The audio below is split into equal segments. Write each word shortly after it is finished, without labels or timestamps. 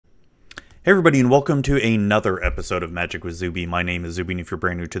Hey everybody, and welcome to another episode of Magic with Zuby. My name is Zuby, and if you're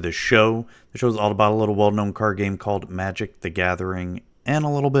brand new to this show, the show is all about a little well-known card game called Magic: The Gathering, and a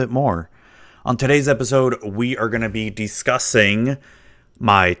little bit more. On today's episode, we are going to be discussing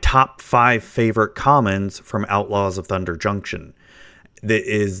my top 5 favorite commons from Outlaws of Thunder Junction. That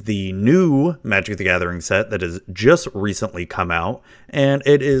is the new Magic: The Gathering set that has just recently come out, and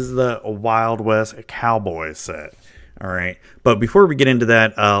it is the Wild West Cowboy set. All right, but before we get into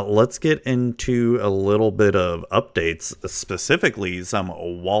that, let's get into a little bit of updates, specifically some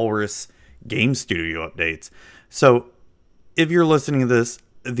Walrus Game Studio updates. So, if you're listening to this,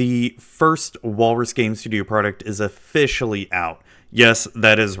 the first Walrus Game Studio product is officially out. Yes,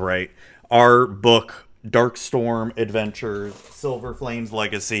 that is right. Our book, Darkstorm Adventures, Silver Flames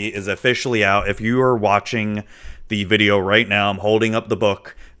Legacy, is officially out. If you are watching the video right now, I'm holding up the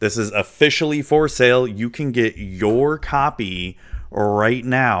book. This is officially for sale. You can get your copy right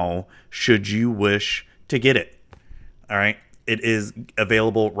now should you wish to get it. All right. It is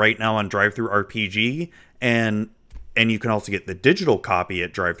available right now on DriveThruRPG, and you can also get the digital copy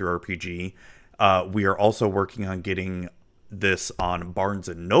at DriveThruRPG. We are also working on getting this on Barnes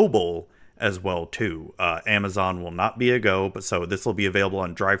 & Noble as well too. Amazon will not be a go, but so this will be available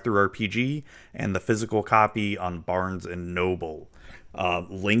on DriveThruRPG and the physical copy on Barnes & Noble.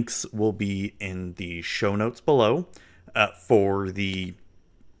 Links will be in the show notes below for the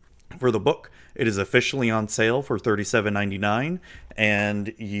book. It is officially on sale for $37.99,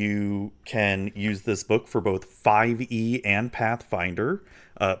 and you can use this book for both 5e and Pathfinder,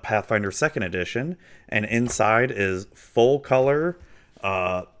 Pathfinder 2nd edition, and inside is full color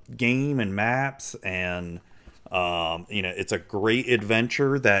game and maps, and it's a great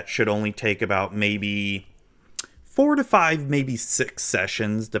adventure that should only take about maybe 4 to 5, maybe 6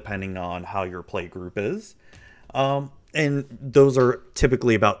 sessions, depending on how your play group is. And those are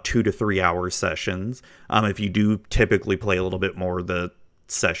typically about 2 to 3 hour sessions. If you do typically play a little bit more, the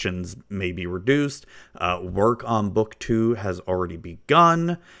sessions may be reduced. Work on book 2 has already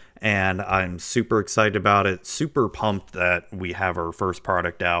begun, and I'm super excited about it. Super pumped that we have our first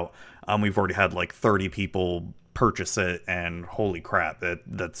product out. We've already had like 30 people purchase it, and holy crap,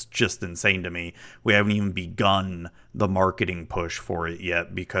 that's just insane to me. We haven't even begun the marketing push for it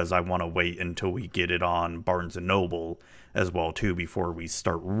yet, because I want to wait until we get it on Barnes & Noble as well too before we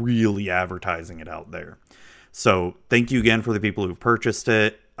start really advertising it out there. So thank you again for the people who've purchased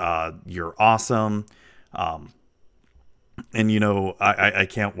it. You're awesome. And I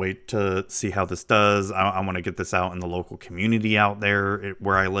can't wait to see how this does. I want to get this out in the local community out there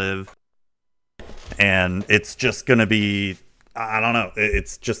where I live. And it's just going to be, I don't know,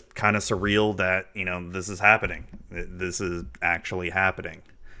 it's just kind of surreal that, this is happening. This is actually happening.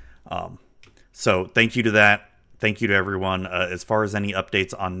 So thank you to that. Thank you to everyone. As far as any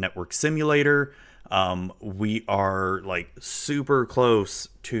updates on Network Simulator, we are like super close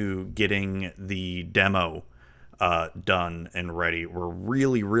to getting the demo done and ready. We're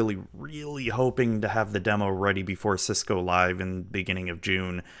really, really, really hoping to have the demo ready before Cisco Live in the beginning of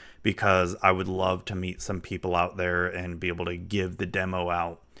June, because I would love to meet some people out there and be able to give the demo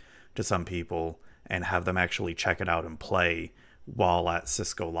out to some people and have them actually check it out and play while at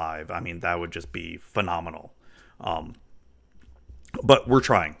Cisco Live. I mean, that would just be phenomenal. But we're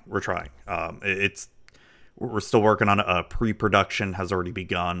trying. We're still working on a pre-production has already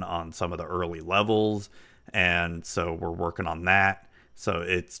begun on some of the early levels, and so we're working on that. So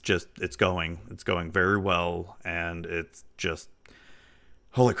it's going very well, and it's just,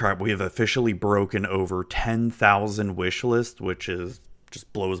 holy crap, we have officially broken over 10,000 wish list, which is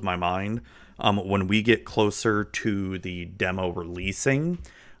just blows my mind. When we get closer to the demo releasing,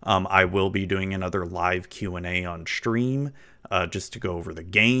 I will be doing another live Q&A on stream, just to go over the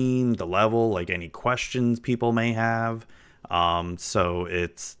game, the level, like any questions people may have. So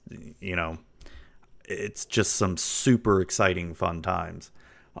it's, it's just some super exciting fun times.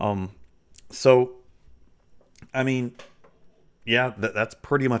 So, I mean, yeah, that's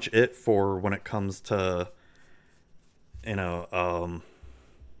pretty much it for when it comes to, sorry,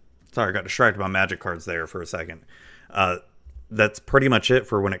 I got distracted by magic cards there for a second. That's pretty much it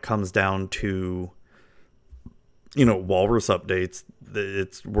for when it comes down to, Walrus updates.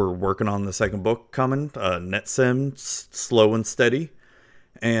 We're working on the second book coming, NetSim, slow and steady,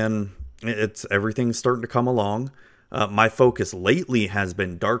 and everything's starting to come along. My focus lately has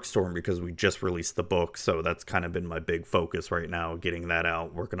been Darkstorm, because we just released the book, so that's kind of been my big focus right now, getting that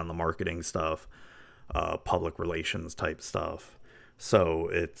out, working on the marketing stuff, public relations type stuff. So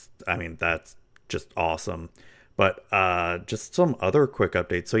that's just awesome. But just some other quick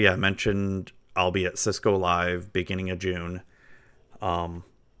updates. So yeah, I mentioned I'll be at Cisco Live beginning of June.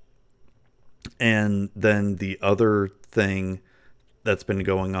 And then the other thing that's been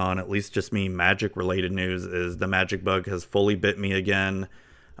going on, at least just me Magic related news, is the Magic bug has fully bit me again.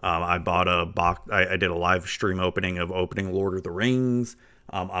 I bought a box. I did a live stream opening of opening Lord of the Rings.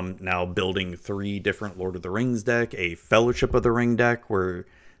 I'm now building 3 different Lord of the Rings deck, a Fellowship of the Ring deck where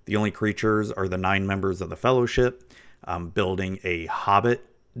the only creatures are the 9 members of the Fellowship. I'm building a Hobbit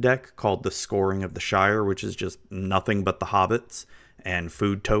deck called the Scoring of the Shire, which is just nothing but the hobbits and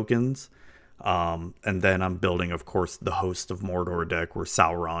food tokens. And then I'm building, of course, the Host of Mordor deck where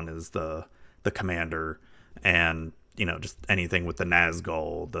Sauron is the commander, and just anything with the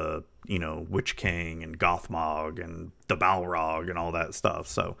Nazgul, the Witch King and Gothmog and the Balrog and all that stuff.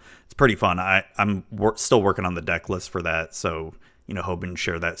 So it's pretty fun. I'm still working on the deck list for that, so hoping to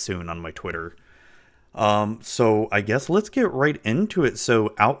share that soon on my Twitter. So I guess let's get right into it.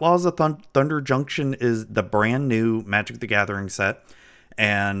 So Outlaws of Thunder Junction is the brand new Magic the Gathering set,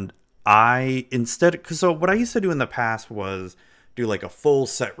 and so what I used to do in the past was do like a full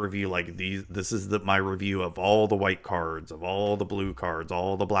set review, like this is my review of all the white cards, of all the blue cards,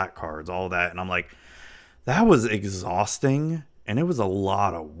 all the black cards, all that. And I'm like, that was exhausting, and it was a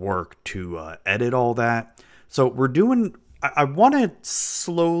lot of work to edit all that. So I want to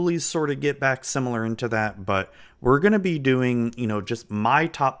slowly sort of get back similar into that, but we're going to be doing, just my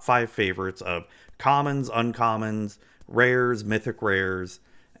top 5 favorites of commons, uncommons, rares, mythic rares,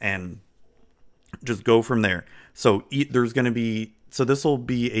 and just go from there. So this will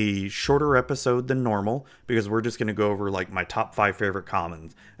be a shorter episode than normal because we're just going to go over like my top 5 favorite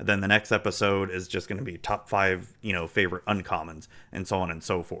commons. And then the next episode is just going to be top 5, favorite uncommons, and so on and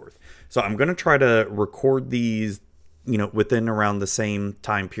so forth. So I'm going to try to record these, within around the same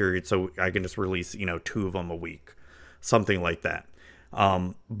time period so I can just release, 2 of them a week, something like that.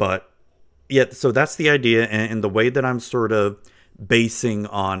 But yeah, so that's the idea. And the way that I'm sort of basing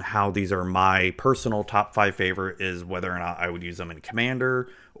on how these are my personal top 5 favorite is whether or not I would use them in Commander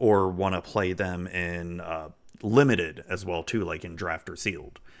or want to play them in Limited as well too, like in Draft or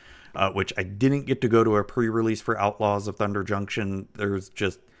Sealed, which I didn't get to go to a pre-release for Outlaws of Thunder Junction. There's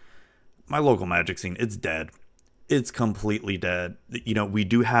just my local Magic scene. It's dead. It's completely dead. We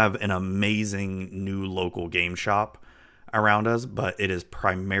do have an amazing new local game shop around us, but it is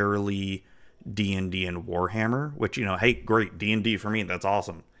primarily D&D and Warhammer, which, hey, great, D&D for me, that's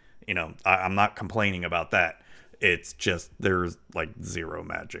awesome. I'm not complaining about that. It's just there's like zero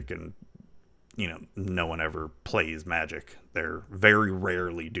Magic, and no one ever plays Magic. They're very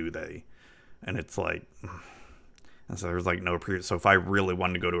rarely do they, and it's like, and so there's like no so if I really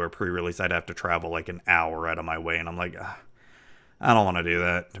wanted to go to a pre-release, I'd have to travel like an hour out of my way, and I'm like, I don't want to do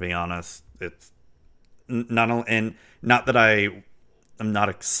that, to be honest. It's not that I'm not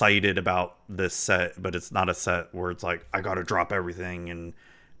excited about this set, but it's not a set where it's like I got to drop everything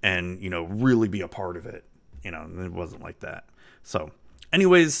and really be a part of it. It wasn't like that. So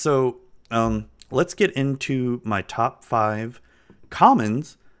anyways, let's get into my top 5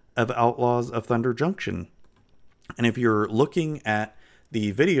 commons of Outlaws of Thunder Junction. And if you're looking at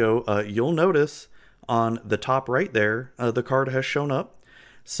the video, you'll notice on the top right there, the card has shown up.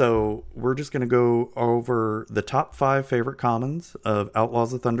 So we're just going to go over the top 5 favorite commons of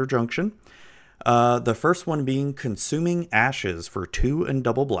Outlaws of Thunder Junction. The first one being Consuming Ashes for 2 and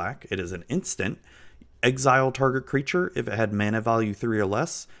double black. It is an instant. Exile target creature if it had mana value 3 or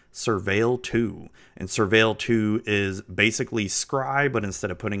less. Surveil 2. And Surveil 2 is basically Scry, but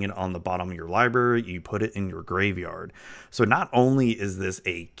instead of putting it on the bottom of your library, you put it in your graveyard. So not only is this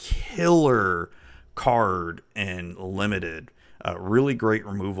a killer card in Limited, really great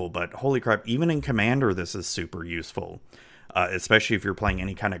removal, but holy crap, even in Commander this is super useful, especially if you're playing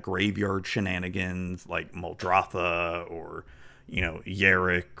any kind of graveyard shenanigans like Muldrotha or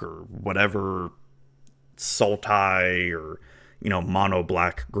Yarick or whatever, Sultai or mono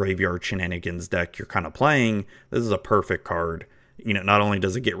black graveyard shenanigans deck you're kind of playing. This is a perfect card. Not only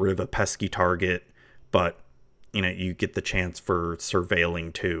does it get rid of a pesky target, but you get the chance for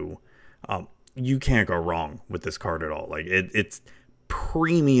surveilling too. You can't go wrong with this card at all. Like it's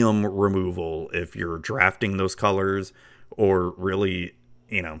premium removal if you're drafting those colors, or really,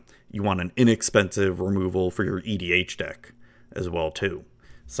 you want an inexpensive removal for your EDH deck as well too.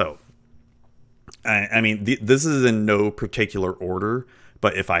 So, I mean, this is in no particular order,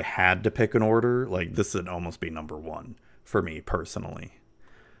 but if I had to pick an order, like this would almost be number 1 for me personally.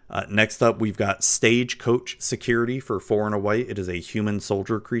 Next up, we've got Stagecoach Security for 4 and a white. It is a human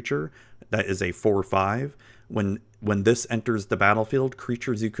soldier creature. That is a 4/5. When this enters the battlefield,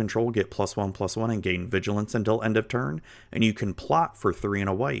 creatures you control get +1/+1 and gain vigilance until end of turn. And you can plot for 3 and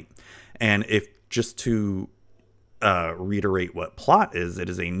a white. And if just to reiterate what plot is, it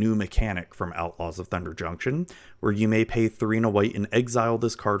is a new mechanic from Outlaws of Thunder Junction, where you may pay 3 and a white and exile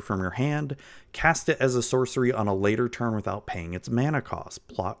this card from your hand, cast it as a sorcery on a later turn without paying its mana cost.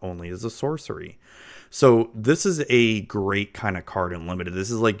 Plot only is a sorcery. So this is a great kind of card in Limited. This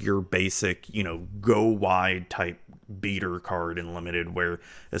is like your basic, go wide type beater card in Limited, where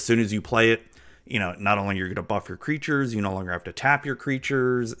as soon as you play it, not only you're going to buff your creatures, you no longer have to tap your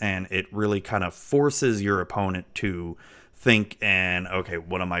creatures, and it really kind of forces your opponent to think and, okay,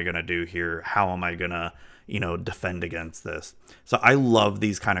 what am I going to do here? How am I going to, defend against this? So I love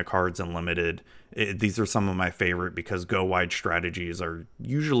these kind of cards in Limited. These are some of my favorite because go wide strategies are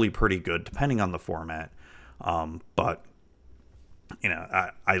usually pretty good depending on the format. But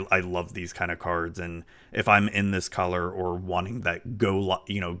I love these kind of cards, and if I'm in this color or wanting that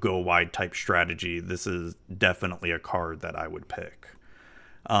go wide type strategy, this is definitely a card that I would pick.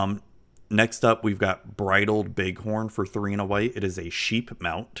 Next up, we've got Bridled Bighorn for 3 and a white. It is a sheep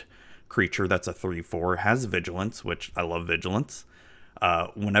mount creature that's a 3/4, has vigilance, which I love vigilance.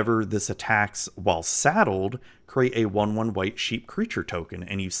 Whenever this attacks while saddled, create a 1/1 white sheep creature token,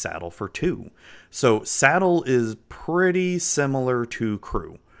 and you saddle for 2. So saddle is pretty similar to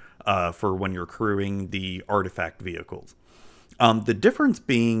crew for when you're crewing the artifact vehicles. The difference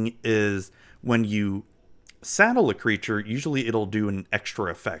being is when you saddle a creature, usually it'll do an extra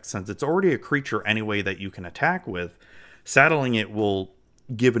effect. Since it's already a creature anyway that you can attack with, saddling it will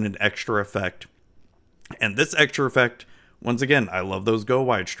give it an extra effect. And this extra effect, once again, I love those go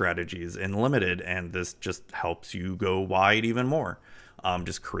wide strategies in Limited, and this just helps you go wide even more.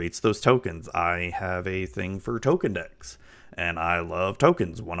 Just creates those tokens. I have a thing for token decks, and I love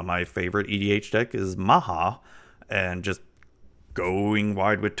tokens. One of my favorite EDH deck is Maha, and just going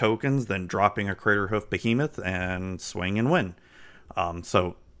wide with tokens, then dropping a Craterhoof Behemoth and swing and win.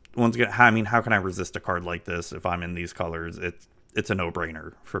 So once again, how can I resist a card like this if I'm in these colors? It's a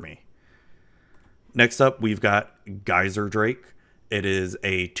no-brainer for me. Next up, we've got Geyser Drake. It is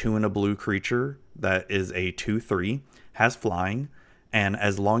a 2 and a blue creature that is a 2/3, has flying, and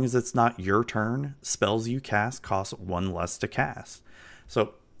as long as it's not your turn, spells you cast cost 1 less to cast.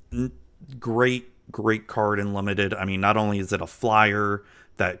 So great card in Limited. I mean, not only is it a flyer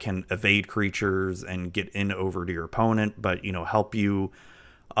that can evade creatures and get in over to your opponent, but help you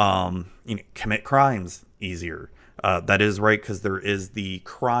commit crimes easier. That is right, because there is the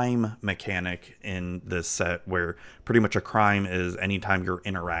crime mechanic in this set where pretty much a crime is anytime you're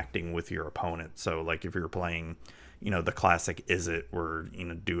interacting with your opponent. So like if you're playing, the classic Is It, where,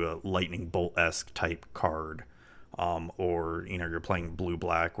 do a lightning bolt-esque type card, or, you're playing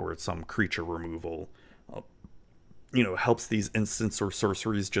blue-black or it's some creature removal, helps these instants or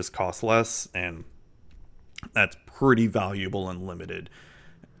sorceries just cost less, and that's pretty valuable and Limited.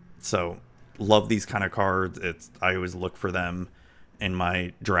 So love these kind of cards. I always look for them in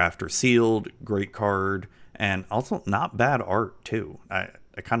my draft or sealed. Great card, and also not bad art too. I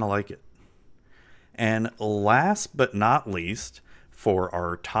kind of like it. And last but not least, for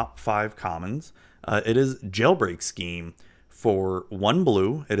our top 5 commons, it is Jailbreak Scheme. For 1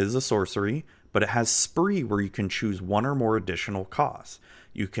 blue, it is a sorcery, but it has Spree, where you can choose 1 or more additional costs.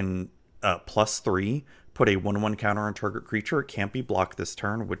 You can +3, put a 1/1 counter on target creature. It can't be blocked this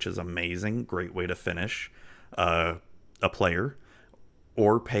turn, which is amazing. Great way to finish a player.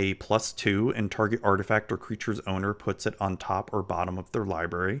 Or pay +2, and target artifact or creature's owner puts it on top or bottom of their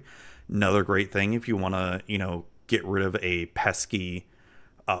library. Another great thing if you want to, get rid of a pesky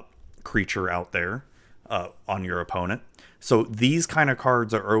creature out there on your opponent. So these kind of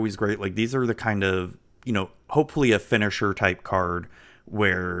cards are always great. Like, these are the kind of, hopefully a finisher type card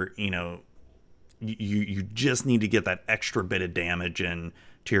where, you just need to get that extra bit of damage in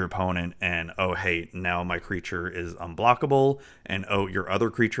to your opponent, and oh hey, now my creature is unblockable, and oh, your other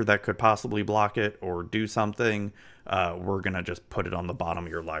creature that could possibly block it or do something, we're gonna just put it on the bottom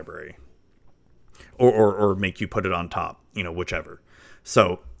of your library, or make you put it on top, whichever.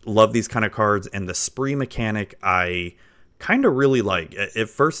 So love these kind of cards, and the Spree mechanic I kind of really like. At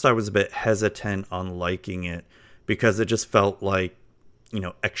first I was a bit hesitant on liking it because it just felt like,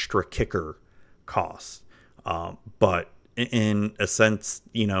 extra kicker costs, but in a sense,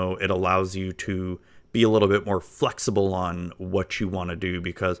 it allows you to be a little bit more flexible on what you want to do,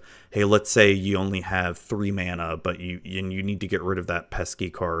 because hey, let's say you only have 3 mana, but you need to get rid of that pesky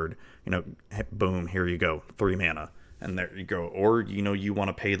card, boom, here you go, 3 mana, and there you go. Or you want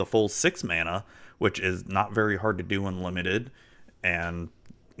to pay the full 6 mana, which is not very hard to do in Limited, and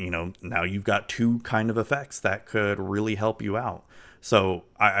now you've got 2 kind of effects that could really help you out. So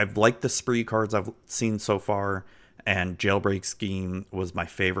I've liked the Spree cards I've seen so far, and Jailbreak Scheme was my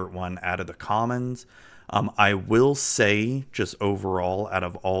favorite one out of the commons. I will say, just overall, out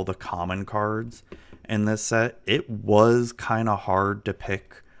of all the common cards in this set, it was kind of hard to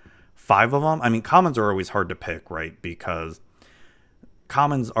pick 5 of them. I mean, commons are always hard to pick, right? Because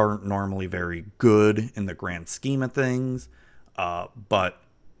commons aren't normally very good in the grand scheme of things, but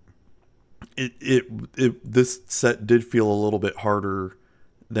this set did feel a little bit harder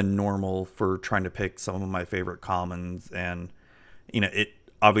than normal for trying to pick some of my favorite commons, and it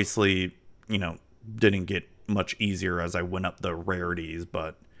obviously didn't get much easier as I went up the rarities,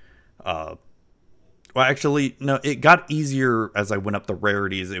 but well, actually, no, it got easier as I went up the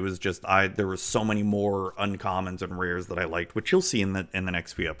rarities. It was just there was so many more uncommons and rares that I liked, which you'll see in the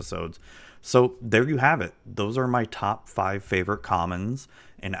next few episodes. So there you have it. Those are my top 5 favorite commons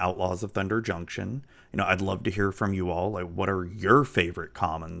in Outlaws of Thunder Junction. I'd love to hear from you all. Like, what are your favorite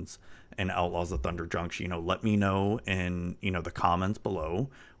commons in Outlaws of Thunder Junction? Let me know in the comments below,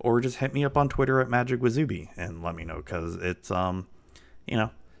 or just hit me up on Twitter at mtgzuby and let me know, because it's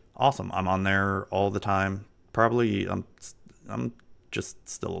awesome. I'm on there all the time. Probably I'm just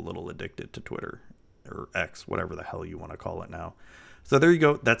still a little addicted to Twitter, or X, whatever the hell you want to call it now. So there you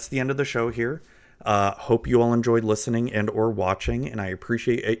go. That's the end of the show here. Hope you all enjoyed listening and or watching, and I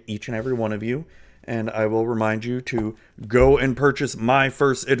appreciate each and every one of you. And I will remind you to go and purchase my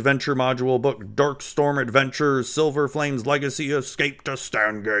first adventure module book, Darkstorm Adventures, Silver Flames Legacy, Escape to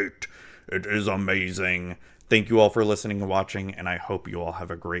Stangate. It is amazing. Thank you all for listening and watching, and I hope you all have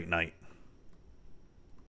a great night.